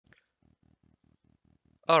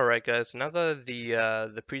All right, guys. Now that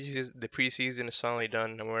the preseason is finally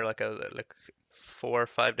done, and we're like 4 or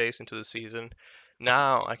 5 days into the season,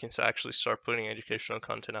 now I can actually start putting educational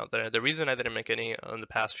content out there. The reason I didn't make any in the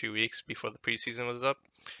past few weeks before the preseason was up,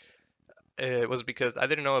 it was because I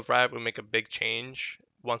didn't know if Riot would make a big change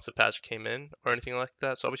once the patch came in or anything like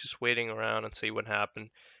that. So I was just waiting around and see what happened.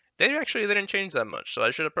 They actually didn't change that much, so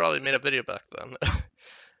I should have probably made a video back then.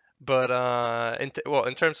 But in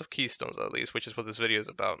terms of keystones at least, which is what this video is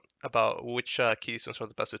about which keystones are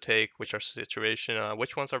the best to take, which are situation,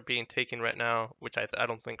 which ones are being taken right now, which I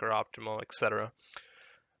don't think are optimal, etc.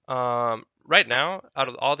 Right now, out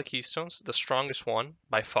of all the keystones, the strongest one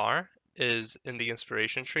by far is in the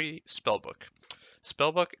inspiration tree, Spellbook.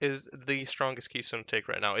 Spellbook is the strongest keystone to take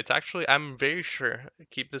right now. It's actually, I'm very sure,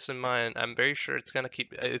 keep this in mind, I'm very sure it's gonna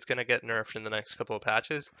get nerfed in the next couple of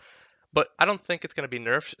patches. But I don't think it's going to be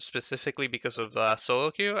nerfed specifically because of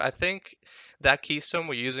solo queue. I think that keystone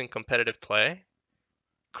we use in competitive play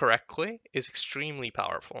correctly is extremely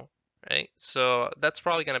powerful, right? So that's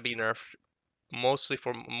probably going to be nerfed mostly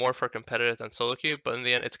for more for competitive than solo queue, but in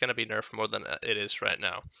the end, it's going to be nerfed more than it is right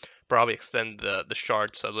now. Probably extend the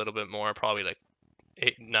shards a little bit more, probably like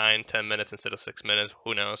 8, 9, 10 minutes instead of 6 minutes.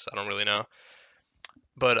 Who knows? I don't really know.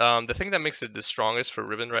 But the thing that makes it the strongest for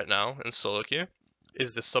Riven right now in solo queue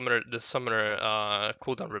is the summoner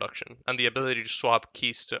cooldown reduction and the ability to swap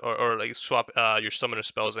keys or like swap your summoner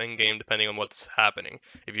spells in game depending on what's happening.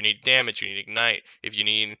 If you need damage, you need ignite. If you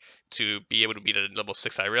need to be able to beat a level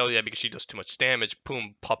 6 Irelia because she does too much damage,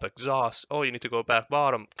 boom, pop exhaust. Oh, you need to go back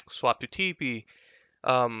bottom, swap to TP.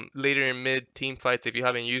 Later in mid team fights, if you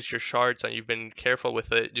haven't used your shards and you've been careful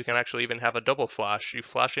with it, you can actually even have a double flash. You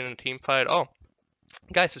flash in a team fight. Oh,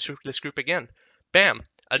 guys, let's group again. Bam,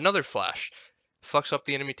 another flash. Fucks up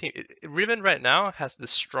the enemy team. Riven right now has the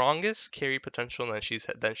strongest carry potential than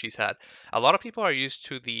she's had. A lot of people are used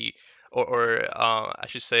to or I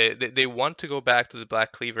should say they want to go back to the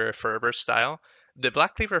Black Cleaver Fervor style. The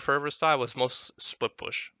Black Cleaver Fervor style was most split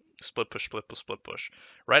push. Split push, split push, split push.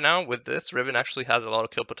 Right now, with this, Riven actually has a lot of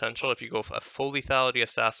kill potential if you go for a full lethality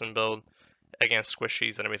assassin build against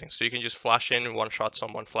squishies and everything. So you can just flash in, one shot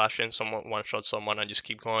someone, flash in, someone, one shot someone, and just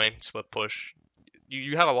keep going, split push.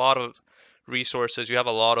 You have a lot of resources, you have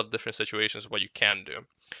a lot of different situations what you can do.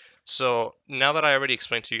 So now that I already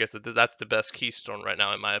explained to you guys that that's the best keystone right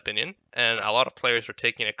now, in my opinion, and a lot of players are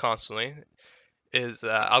taking it constantly, is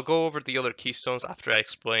I'll go over the other keystones after I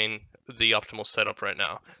explain the optimal setup right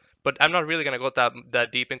now. But I'm not really gonna go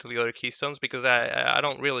that deep into the other keystones because I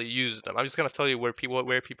don't really use them. I'm just gonna tell you where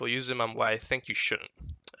people use them and why I think you shouldn't.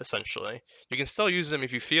 Essentially, you can still use them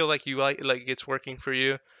if you feel like you like it's working for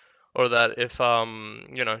you, or that if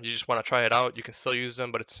you just want to try it out, you can still use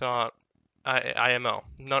them. But it's not IML,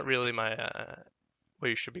 not really my what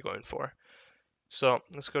you should be going for. So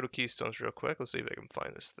let's go to keystones real quick. Let's see if I can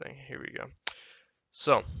find this thing. Here we go.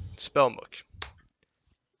 So, Spellbook.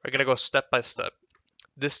 We're gonna go step by step.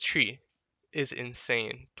 This tree is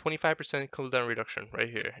insane. 25% cooldown reduction right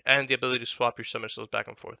here, and the ability to swap your summon spells back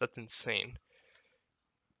and forth. That's insane.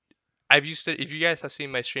 I've used it. If you guys have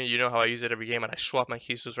seen my stream, you know how I use it every game, and I swap my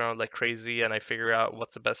keystones around like crazy, and I figure out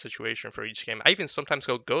what's the best situation for each game. I even sometimes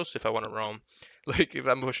go ghost if I want to roam. Like if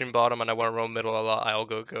I'm pushing bottom and I want to roam middle a lot, I'll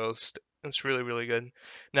go ghost. It's really really good.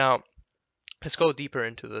 Now let's go deeper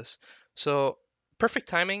into this. So perfect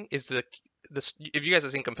timing is this. If you guys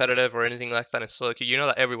have seen competitive or anything like that in Silica, you know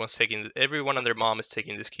that everyone and their mom is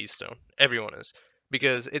taking this keystone. Everyone is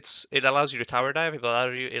because it allows you to tower dive. It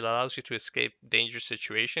allows you to escape dangerous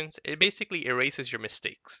situations. It basically erases your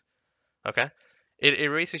mistakes. Okay, it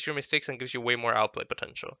erases your mistakes and gives you way more outplay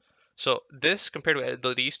potential. So this compared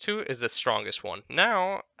to these two is the strongest one.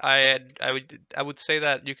 Now I would say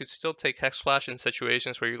that you could still take Hex Flash in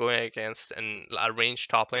situations where you're going against a ranged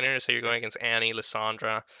top laner. Say you're going against Annie,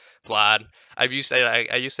 Lissandra, Vlad. I used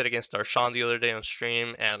it against Darshan the other day on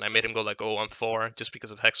stream, and I made him go like 0-4 just because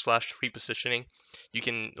of Hex Flash repositioning. You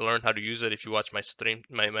can learn how to use it if you watch my stream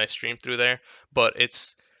through there, but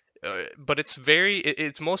it's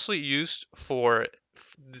mostly used for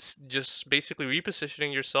just basically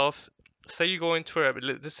repositioning yourself. Say you go into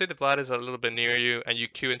let's say the Vlad is a little bit near you and you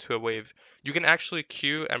queue into a wave. You can actually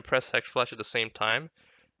queue and press Hex Flash at the same time,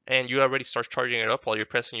 and you already start charging it up while you're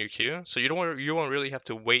pressing your Q. So you won't really have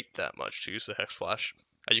to wait that much to use the Hex Flash.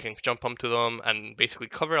 You can jump onto them and basically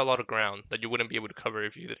cover a lot of ground that you wouldn't be able to cover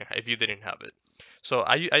if you didn't have it. So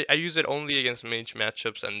I use it only against mage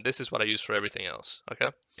matchups, and this is what I use for everything else. Okay.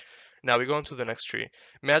 Now we go into the next tree.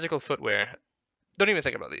 Magical footwear. don't even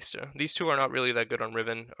think about these two. These two are not really that good on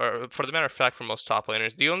Riven, or for the matter of fact, for most top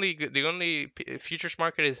laners. The only futures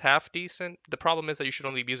market is half decent. The problem is that you should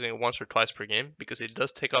only be using it once or twice per game because it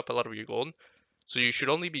does take up a lot of your gold. So you should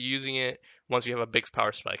only be using it once you have a big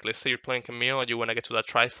power spike. Let's say you're playing Camille and you want to get to that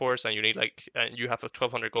Triforce and you need like and you have a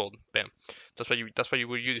 1200 gold. Bam. That's what you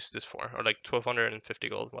would use this for, or like 1250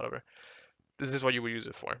 gold, whatever. This is what you would use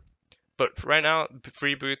it for. But right now,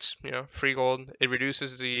 free boots, free gold. It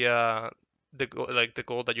reduces like the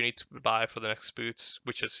gold that you need to buy for the next boots,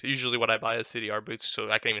 which is usually what I buy as CDR boots.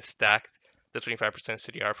 So I can even stack the 25%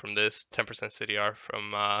 CDR from this, 10% CDR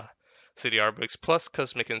from CDR books, plus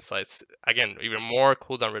cosmic insights. Again, even more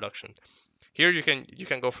cooldown reduction. Here you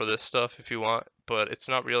can go for this stuff if you want, but it's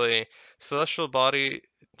not really. Celestial Body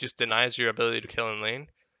just denies your ability to kill in lane,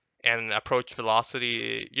 and approach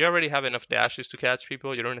velocity. You already have enough dashes to catch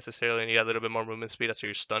people. You don't necessarily need a little bit more movement speed after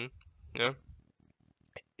you're stunned. You know,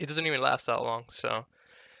 it doesn't even last that long. So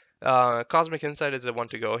Cosmic Insight is the one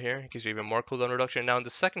to go here. It gives you even more cooldown reduction. Now in the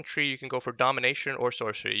second tree, you can go for Domination or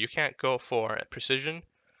Sorcery. You can't go for Precision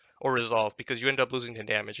or Resolve because you end up losing the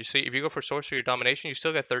damage. You see, if you go for Sorcery or Domination, you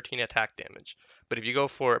still get 13 attack damage. But if you go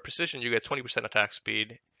for Precision, you get 20% attack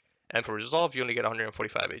speed. And for Resolve, you only get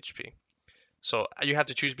 145 HP. So you have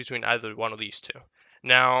to choose between either one of these two.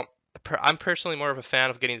 Now, I'm personally more of a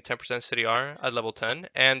fan of getting the 10% CDR at level 10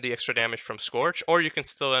 and the extra damage from Scorch, or you can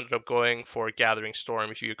still end up going for Gathering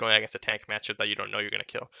Storm if you're going against a tank matchup that you don't know you're going to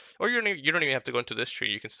kill. Or you don't even have to go into this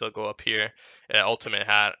tree. You can still go up here, Ultimate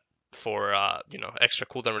Hat for extra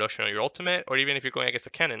cooldown reduction on your ultimate, or even if you're going against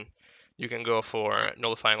a cannon, you can go for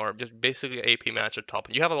Nullifying Orb, just basically AP matchup top.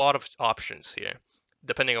 You have a lot of options here,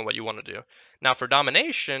 depending on what you want to do. Now for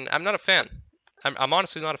Domination, I'm not a fan. I'm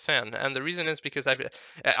honestly not a fan, and the reason is because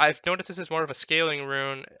I've noticed this is more of a scaling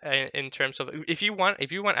rune in terms of if you want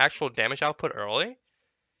actual damage output early,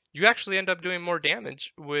 you actually end up doing more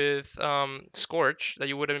damage with Scorch that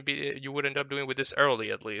you would end up doing with this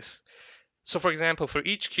early at least. So for example, for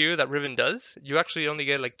each Q that Riven does, you actually only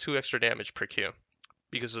get like 2 extra damage per Q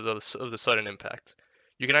because of the sudden impact.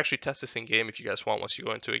 You can actually test this in game if you guys want once you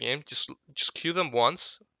go into a game. Just Q them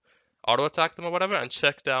once, auto attack them or whatever, and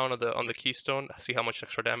check down on the keystone, see how much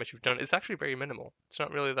extra damage you've done. It's actually very minimal. It's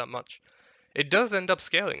not really that much. It does end up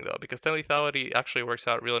scaling though, because then lethality actually works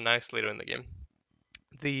out really nice later in the game.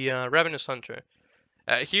 The Ravenous Hunter.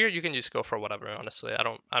 Here you can just go for whatever. Honestly,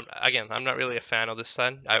 I'm not really a fan of this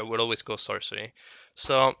side. I would always go sorcery.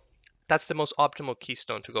 So that's the most optimal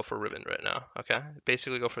keystone to go for Riven right now. Okay,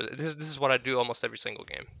 basically go for this. This is what I do almost every single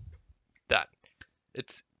game. That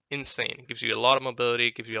it's insane. It gives you a lot of mobility.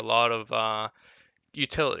 It gives you a lot of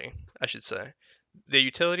utility, I should say. The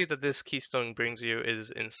utility that this keystone brings you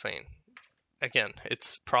is insane. Again,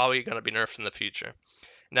 it's probably going to be nerfed in the future.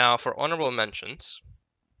 Now, for honorable mentions,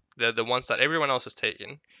 the ones that everyone else is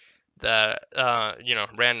taking, that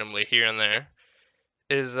randomly here and there,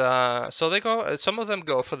 is so they go. Some of them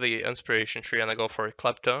go for the inspiration tree and they go for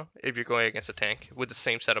Klepto if you're going against a tank with the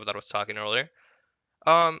same setup that I was talking earlier.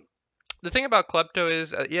 Um, the thing about Klepto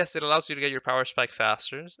is, yes, it allows you to get your power spike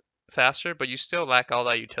faster, but you still lack all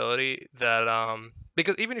that utility that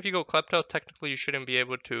because even if you go Klepto, technically you shouldn't be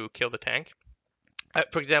able to kill the tank.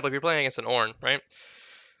 For example, if you're playing against an Ornn, right?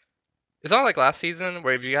 It's not like last season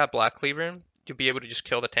where if you have Black Cleaver, you'd be able to just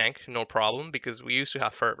kill the tank, no problem, because we used to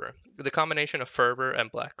have Fervor. The combination of Fervor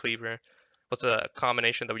and Black Cleaver was a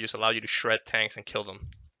combination that would just allow you to shred tanks and kill them.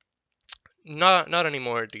 Not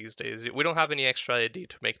anymore these days. We don't have any extra AD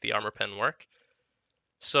to make the armor pen work.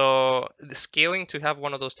 So the scaling to have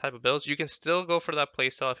one of those type of builds, you can still go for that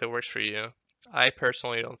playstyle if it works for you. I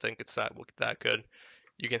personally don't think it's that good.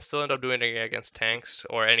 You can still end up doing it against tanks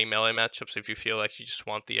or any melee matchups if you feel like you just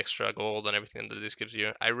want the extra gold and everything that this gives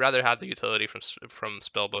you. I'd rather have the utility from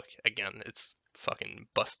Spellbook. Again, it's fucking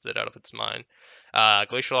busted out of its mind.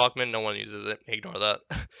 Glacial Augment, no one uses it. Ignore that.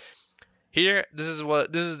 Here, this is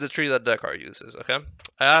the tree that Dekar uses. Okay,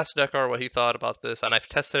 I asked Dekar what he thought about this, and I've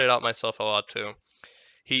tested it out myself a lot too.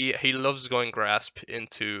 He loves going Grasp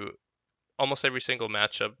into almost every single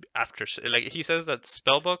matchup after, like, he says that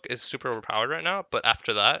Spellbook is super overpowered right now, but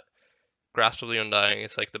after that, Grasp of the Undying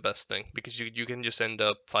is like the best thing because you can just end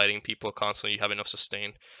up fighting people constantly. You have enough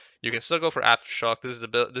sustain. You can still go for Aftershock.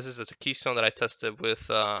 This is the keystone that I tested with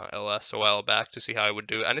LS a while back to see how I would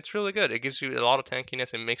do, and it's really good. It gives you a lot of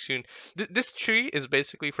tankiness. It makes you. This tree is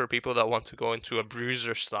basically for people that want to go into a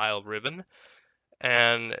bruiser style Riven,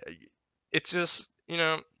 and it's just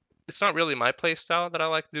it's not really my play style that I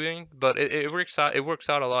like doing, but it works out. It works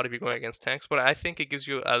out a lot if you're going against tanks, but I think it gives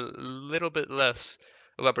you a little bit less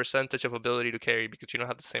of a percentage of ability to carry because you don't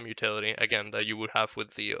have the same utility again that you would have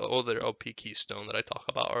with the other OP keystone that I talked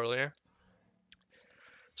about earlier.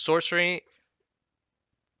 Sorcery,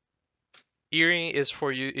 Eerie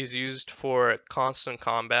is used for constant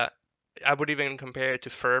combat. I would even compare it to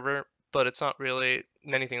Fervor, but it's not really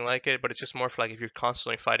anything like it. But it's just more for like if you're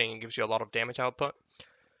constantly fighting, it gives you a lot of damage output.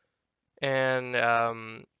 And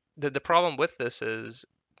the problem with this is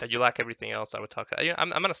that you lack everything else. I would talk. I'm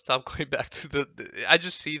gonna stop going back to I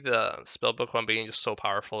just see the spellbook one being just so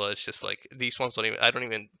powerful. It's just like these ones don't even. I don't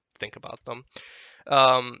even think about them.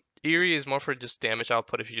 Eerie is more for just damage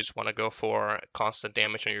output if you just want to go for constant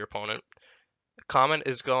damage on your opponent. Common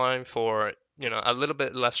is going for, a little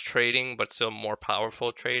bit less trading, but still more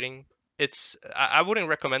powerful trading. I wouldn't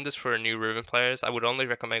recommend this for new Riven players. I would only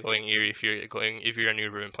recommend going Eerie if you're a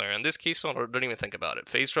new Riven player. And this keystone, don't even think about it.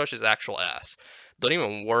 Phase Rush is actual ass. Don't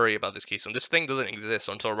even worry about this keystone. This thing doesn't exist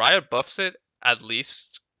until Riot buffs it, at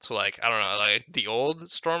least to like, I don't know, like the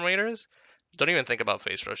old Storm Raiders. Don't even think about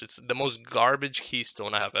Phase Rush. It's the most garbage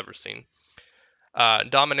keystone I have ever seen.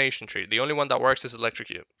 Domination tree. The only one that works is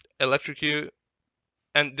Electrocute. Electrocute,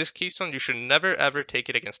 and this keystone, you should never ever take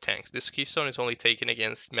it against tanks. This keystone is only taken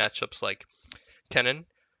against matchups like Kennen,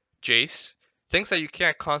 Jace, things that you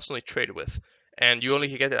can't constantly trade with. And you only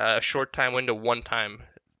get a short time window one time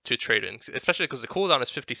to trade in, especially because the cooldown is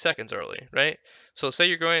 50 seconds early, right? So say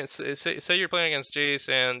you're playing against Jace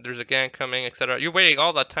and there's a gank coming, etc. You're waiting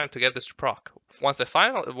all that time to get this to proc. Once the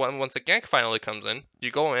gank finally comes in,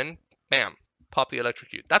 you go in, bam, pop the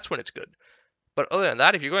electrocute. That's when it's good. But other than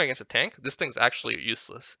that, if you're going against a tank, this thing's actually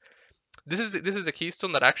useless. This is a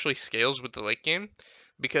keystone that actually scales with the late game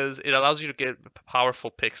because it allows you to get powerful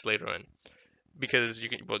picks later on. Because you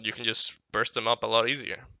can just burst them up a lot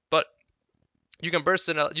easier. But you can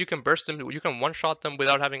one shot them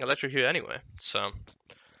without having electrocute anyway. So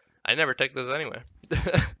I never take those anyway.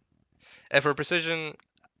 And for precision,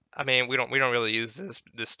 I mean we don't really use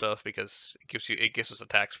this stuff because it gives us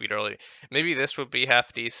attack speed early. Maybe this would be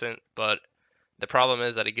half decent, but the problem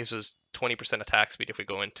is that it gives us 20% attack speed if we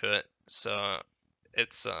go into it. So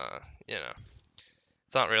it's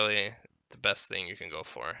it's not really the best thing you can go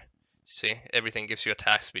for. See, everything gives you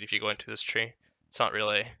attack speed if you go into this tree. It's not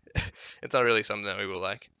really it's not really something that we will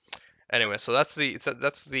like. Anyway, so that's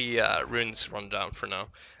the runes rundown for now.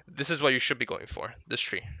 This is what you should be going for. This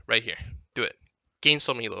tree right here. Do it. Gain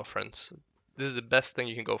some elo, friends. This is the best thing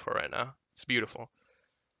you can go for right now. It's beautiful.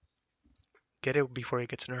 Get it before it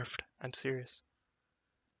gets nerfed. I'm serious.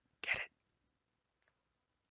 Get it.